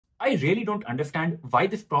I really don't understand why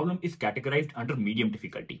this problem is categorized under medium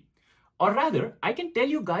difficulty. Or rather, I can tell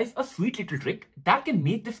you guys a sweet little trick that can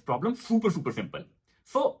make this problem super simple.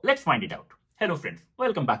 So let's find it out. Hello friends,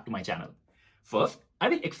 welcome back to my channel. First, I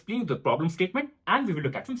will explain the problem statement and we will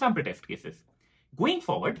look at some sample test cases. Going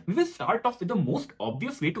forward, we will start off with the most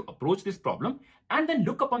obvious way to approach this problem and then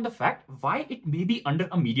look upon the fact why it may be under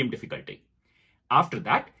a medium difficulty. After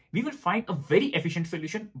that, we will find a very efficient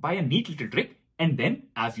solution by a neat little trick, and then,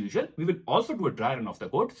 as usual, we will also do a dry run of the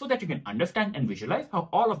code so that you can understand and visualize how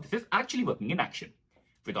all of this is actually working in action.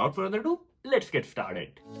 Without further ado, let's get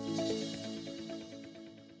started.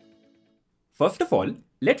 First of all,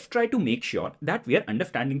 let's try to make sure that we are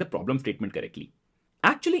understanding the problem statement correctly.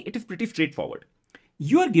 Actually, it is pretty straightforward.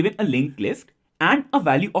 You are given a linked list and a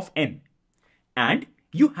value of n, and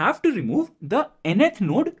you have to remove the nth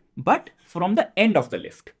node but from the end of the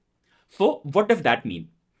list. So what does that mean?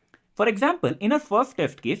 For example, in our first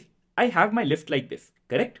test case, I have my list like this,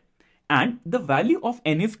 correct? And the value of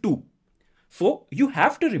n is 2. So you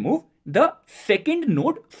have to remove the second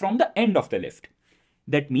node from the end of the list.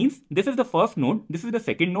 That means this is the first node, this is the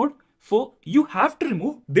second node. So you have to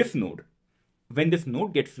remove this node. When this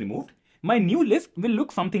node gets removed, my new list will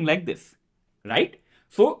look something like this, right?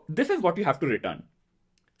 So this is what you have to return.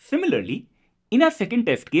 Similarly, in our second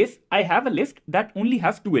test case, I have a list that only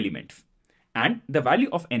has 2 elements and the value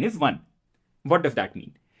of n is 1. What does that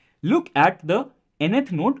mean? Look at the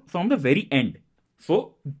nth node from the very end.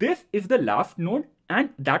 So this is the last node and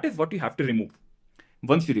that is what you have to remove.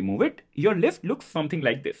 Once you remove it, your list looks something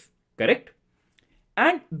like this, correct?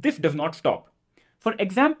 And this does not stop. For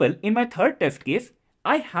example, in my third test case,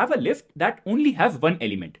 I have a list that only has 1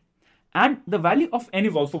 element and the value of n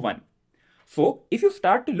is also 1. So if you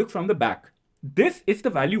start to look from the back, this is the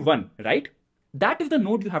value 1, right? That is the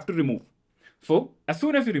node you have to remove. So as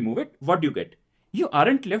soon as you remove it, what do you get? You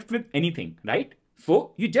aren't left with anything, right?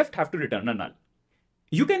 So you just have to return a null.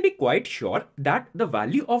 You can be quite sure that the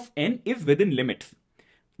value of n is within limits.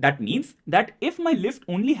 That means that if my list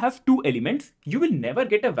only has 2 elements, you will never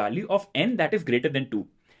get a value of n that is greater than 2.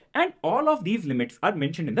 And all of these limits are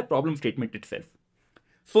mentioned in the problem statement itself.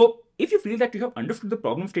 So if you feel that you have understood the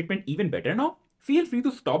problem statement even better now, feel free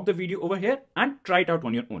to stop the video over here and try it out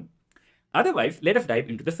on your own. Otherwise, let us dive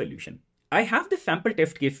into the solution. I have this sample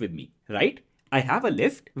test case with me, right? I have a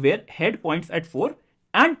list where head points at 4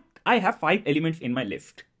 and I have 5 elements in my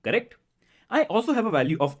list, correct? I also have a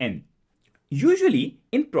value of n. Usually,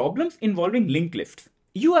 in problems involving linked lists,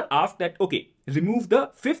 you are asked that, okay, remove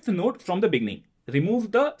the 5th node from the beginning,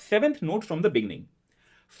 remove the 7th node from the beginning.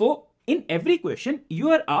 So in every question, you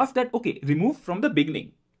are asked that, okay, remove from the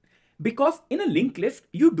beginning. Because in a linked list,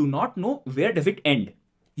 you do not know where does it end.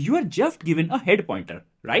 You are just given a head pointer,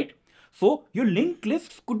 right? So your linked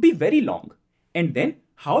lists could be very long. And then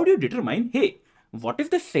how do you determine, hey, what is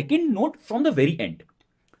the second node from the very end?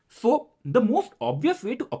 So the most obvious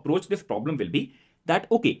way to approach this problem will be that,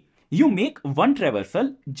 okay, you make one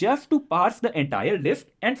traversal just to parse the entire list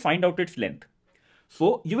and find out its length.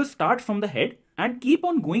 So you will start from the head and keep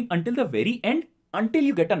on going until the very end until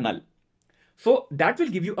you get a null. So that will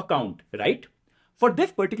give you a count, right? For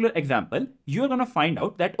this particular example, you are going to find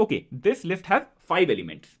out that, okay, this list has 5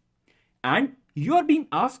 elements and you are being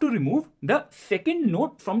asked to remove the second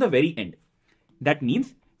node from the very end. That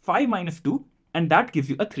means 5 minus 2 and that gives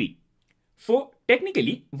you a 3. So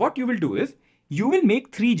technically what you will do is you will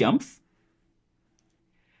make 3 jumps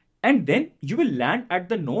and then you will land at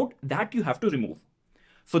the node that you have to remove.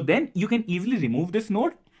 So then you can easily remove this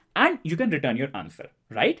node and you can return your answer,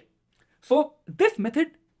 right? So this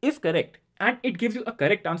method is correct and it gives you a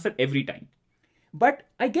correct answer every time. But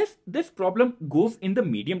I guess this problem goes in the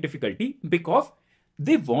medium difficulty because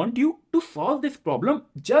they want you to solve this problem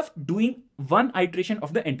just doing one iteration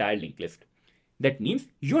of the entire linked list. That means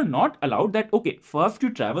you're not allowed that, okay, first you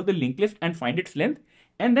travel the linked list and find its length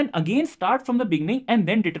and then again start from the beginning and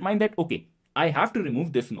then determine that, okay, I have to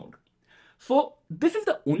remove this node. So this is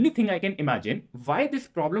the only thing I can imagine why this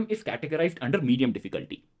problem is categorized under medium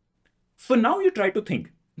difficulty. So now you try to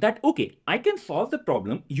think that, okay, I can solve the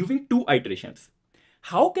problem using 2 iterations.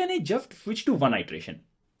 How can I just switch to 1 iteration?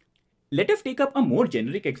 Let us take up a more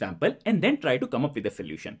generic example and then try to come up with a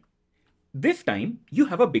solution. This time you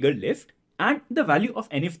have a bigger list and the value of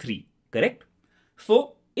n is 3, correct?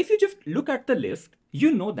 So if you just look at the list,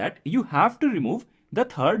 you know that you have to remove the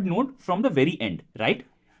 3rd node from the very end, right?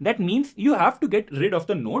 That means you have to get rid of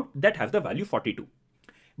the node that has the value 42.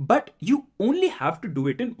 But you only have to do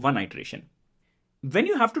it in 1 iteration. When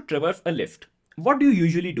you have to traverse a list, what do you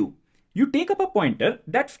usually do? You take up a pointer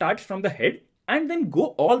that starts from the head and then go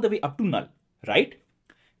all the way up to null, right?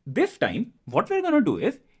 This time, what we're going to do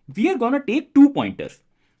is we are gonna take 2 pointers.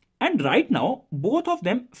 And right now, both of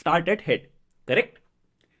them start at head, correct?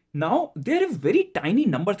 Now, there is very tiny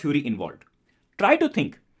number theory involved. Try to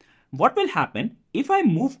think, what will happen if I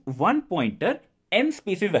move one pointer n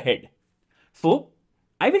spaces ahead? So,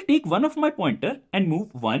 I will take one of my pointer and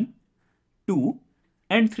move 1, 2,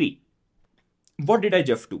 and 3. What did I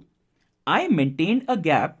just do? I maintained a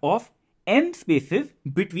gap of n spaces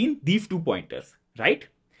between these 2 pointers, right?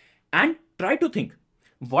 And try to think,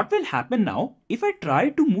 what will happen now if I try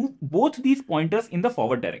to move both these pointers in the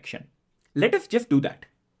forward direction? Let us just do that.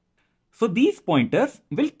 So these pointers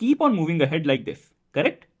will keep on moving ahead like this,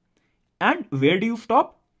 correct? And where do you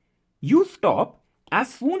stop? You stop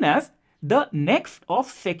as soon as the next of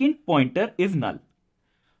second pointer is null.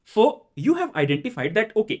 So you have identified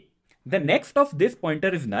that, okay, the next of this pointer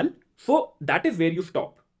is null, so that is where you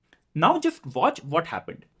stop. Now just watch what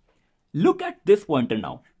happened. Look at this pointer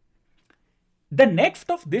now. The next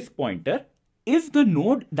of this pointer is the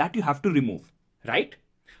node that you have to remove, right?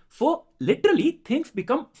 So literally things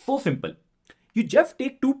become so simple. You just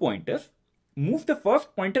take 2 pointers, move the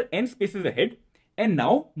first pointer n spaces ahead, and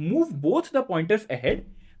now move both the pointers ahead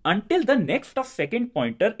until the next of second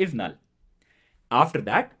pointer is null. After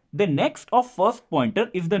that, the next of first pointer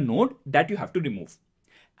is the node that you have to remove.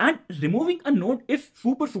 And removing a node is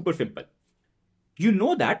super simple. You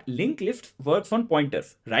know that linked lists works on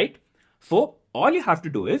pointers, right? So all you have to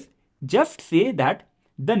do is just say that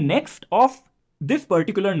the next of this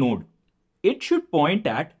particular node, it should point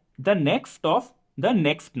at the next of the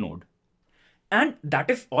next node. And that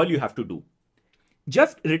is all you have to do.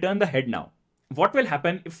 Just return the head now. What will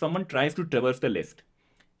happen if someone tries to traverse the list?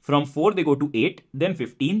 From 4 they go to 8, then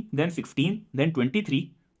 15, then 16, then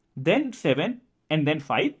 23, then 7, and then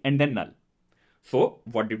 5, and then null. So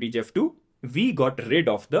what did we just do? We got rid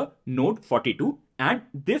of the node 42, and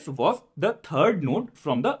this was the third node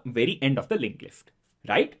from the very end of the linked list,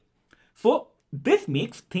 right? So this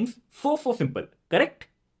makes things so simple, correct?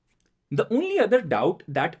 The only other doubt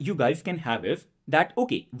that you guys can have is that,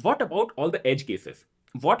 okay, what about all the edge cases?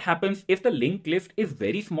 What happens if the linked list is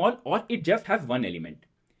very small or it just has one element?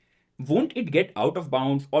 Won't it get out of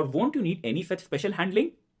bounds, or won't you need any such special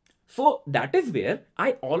handling? So that is where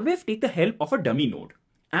I always take the help of a dummy node.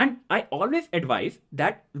 And I always advise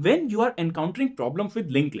that when you are encountering problems with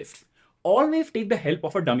linked lists, always take the help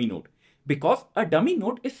of a dummy node, because a dummy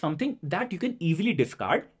node is something that you can easily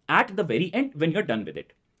discard at the very end when you're done with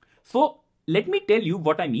it. So let me tell you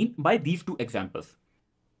what I mean by these two examples.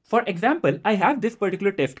 For example, I have this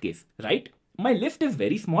particular test case, right? My list is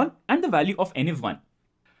very small and the value of n is 1.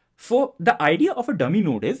 So the idea of a dummy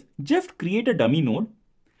node is just create a dummy node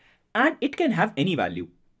and it can have any value.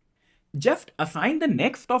 Just assign the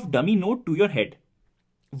next of dummy node to your head.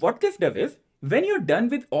 What this does is, when you're done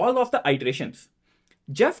with all of the iterations,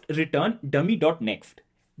 just return dummy.next.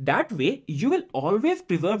 That way you will always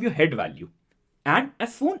preserve your head value. And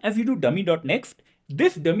as soon as you do dummy.next,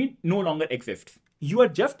 this dummy no longer exists. You are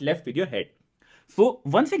just left with your head. So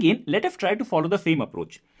once again, let us try to follow the same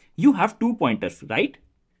approach. You have 2 pointers, right?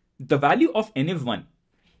 The value of n is 1.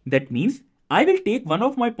 That means I will take one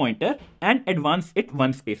of my pointer and advance it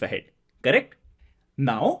one space ahead, correct?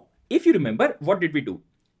 Now, if you remember, what did we do?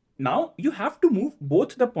 Now you have to move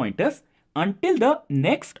both the pointers until the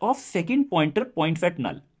next of second pointer points at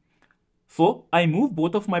null. So I move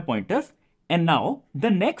both of my pointers, and now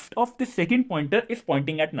the next of the second pointer is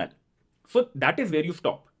pointing at null. So that is where you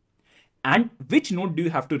stop. And which node do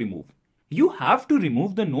you have to remove? You have to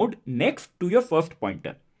remove the node next to your first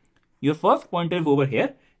pointer. Your first pointer is over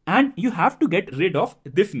here, and you have to get rid of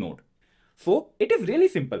this node. So it is really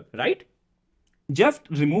simple, right? Just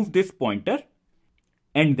remove this pointer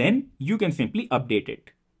and then you can simply update it.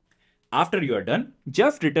 After you are done,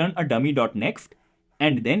 just return a dummy.next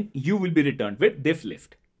and then you will be returned with this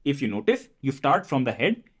list. If you notice, you start from the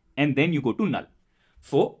head and then you go to null.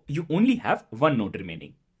 So you only have one node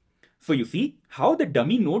remaining. So you see how the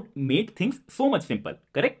dummy node made things so much simple,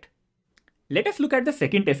 correct? Let us look at the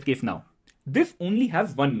second test case now. This only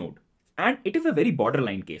has one node and it is a very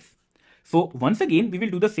borderline case. So once again, we will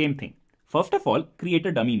do the same thing. First of all, create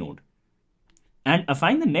a dummy node and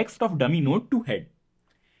assign the next of dummy node to head.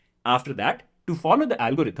 After that, to follow the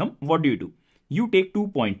algorithm, what do? You take 2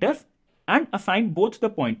 pointers and assign both the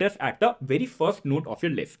pointers at the very first node of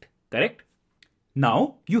your list, correct?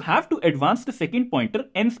 Now you have to advance the second pointer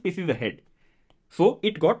n spaces ahead. So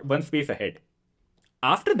it got one space ahead.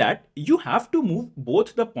 After that, you have to move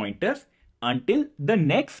both the pointers until the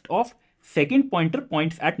next of second pointer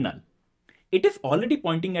points at null. It is already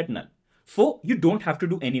pointing at null, so you don't have to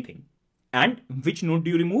do anything. And which node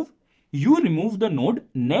do you remove? You remove the node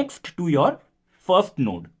next to your first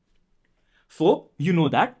node. So you know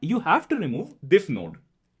that you have to remove this node.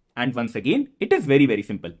 And once again, it is very, very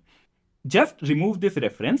simple. Just remove this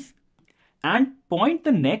reference and point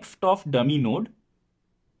the next of dummy node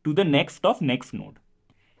to the next of next node.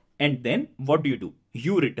 And then what do?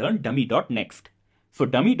 You return dummy.next. So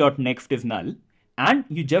dummy.next is null and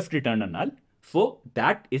you just return a null. So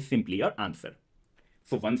that is simply your answer.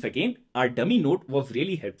 So once again, our dummy node was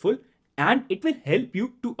really helpful and it will help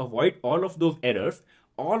you to avoid all of those errors,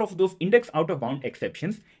 all of those index out of bound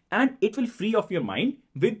exceptions, and it will free up your mind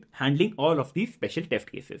with handling all of these special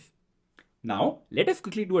test cases. Now, let us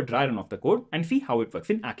quickly do a dry run of the code and see how it works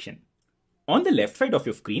in action. On the left side of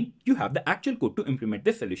your screen, you have the actual code to implement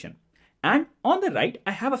this solution. And on the right,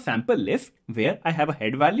 I have a sample list where I have a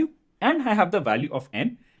head value and I have the value of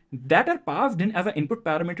n that are passed in as an input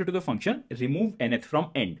parameter to the function remove nth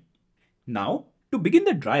from end. Now, to begin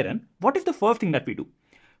the dry run, what is the first thing that we do?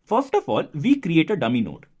 First of all, we create a dummy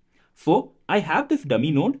node. So I have this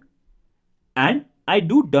dummy node and I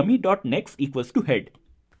do dummy.next equals to head.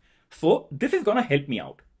 So this is gonna help me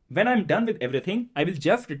out. When I'm done with everything, I will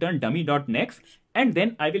just return dummy.next and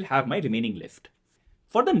then I will have my remaining list.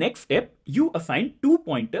 For the next step, you assign 2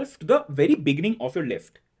 pointers to the very beginning of your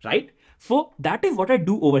list, right? So that is what I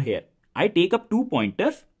do over here. I take up 2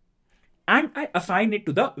 pointers and I assign it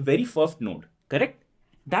to the very first node, correct?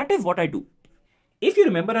 That is what I do. If you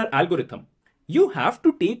remember our algorithm, you have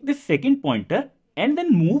to take this second pointer and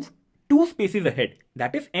then move 2 spaces ahead,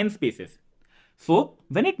 that is n spaces. So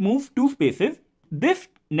when it moves 2 spaces, this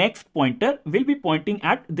next pointer will be pointing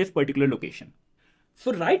at this particular location.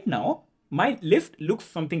 So right now, my list looks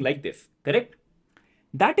something like this, correct?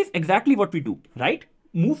 That is exactly what we do, right?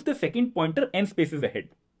 Move the second pointer n spaces ahead.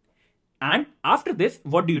 And after this,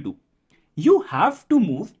 what do? You have to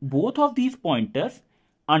move both of these pointers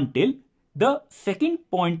until the second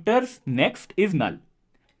pointer's next is null.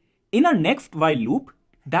 In our next while loop,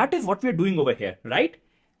 that is what we are doing over here, right?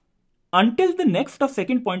 Until the next of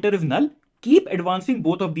second pointer is null, keep advancing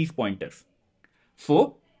both of these pointers.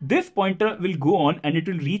 So this pointer will go on and it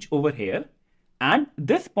will reach over here, and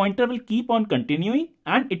this pointer will keep on continuing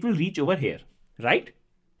and it will reach over here, right?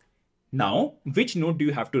 Now, which node do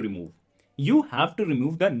you have to remove? You have to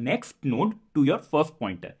remove the next node to your first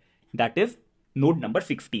pointer, that is node number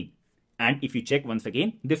 16. And if you check once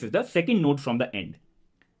again, this is the second node from the end.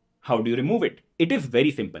 How do you remove it? It is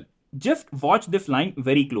very simple. Just watch this line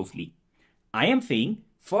very closely. I am saying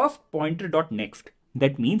first pointer dot next.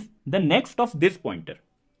 That means the next of this pointer.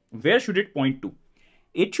 Where should it point to?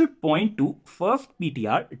 It should point to first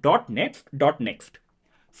ptr dot next.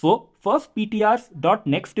 So first ptr's dot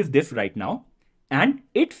next is this right now, and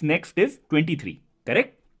its next is 23,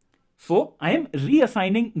 correct? So I am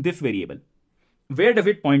reassigning this variable. Where does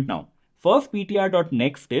it point now? First ptr dot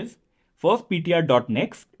next is first ptr dot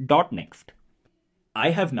next. I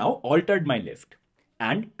have now altered my list.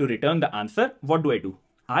 And to return the answer, what do?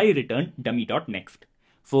 I return dummy.next.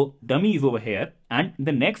 So dummy is over here and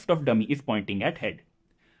the next of dummy is pointing at head.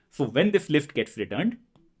 So when this list gets returned,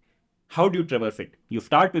 how do you traverse it? You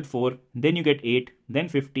start with 4, then you get 8, then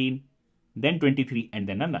 15, then 23 and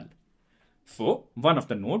then a null. So one of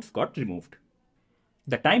the nodes got removed.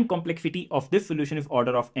 The time complexity of this solution is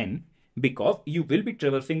order of n because you will be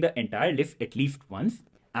traversing the entire list at least once,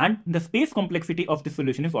 and the space complexity of this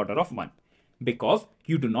solution is order of 1. Because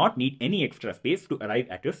you do not need any extra space to arrive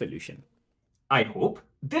at your solution. I hope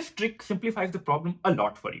this trick simplifies the problem a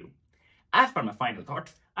lot for you. As per my final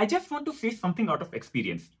thoughts, I just want to say something out of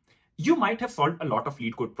experience. You might have solved a lot of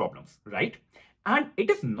LeetCode problems, right? And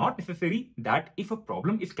it is not necessary that if a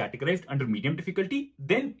problem is categorized under medium difficulty,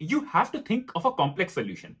 then you have to think of a complex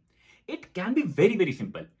solution. It can be very, very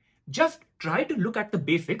simple. Just try to look at the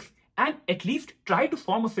basics and at least try to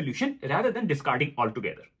form a solution rather than discarding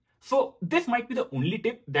altogether. So this might be the only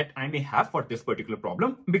tip that I may have for this particular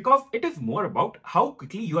problem because it is more about how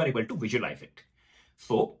quickly you are able to visualize it.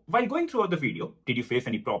 So while going throughout the video, did you face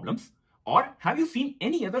any problems? Or have you seen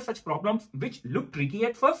any other such problems which look tricky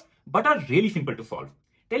at first but are really simple to solve?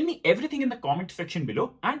 Tell me everything in the comment section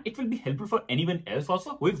below and it will be helpful for anyone else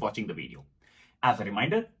also who is watching the video. As a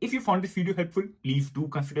reminder, if you found this video helpful, please do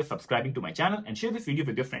consider subscribing to my channel and share this video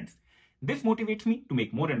with your friends. This motivates me to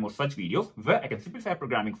make more and more such videos where I can simplify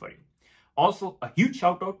programming for you. Also, a huge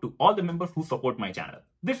shout out to all the members who support my channel.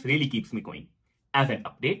 This really keeps me going. As an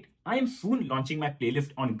update, I am soon launching my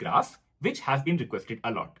playlist on graphs, which has been requested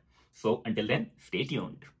a lot. So until then, stay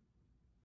tuned.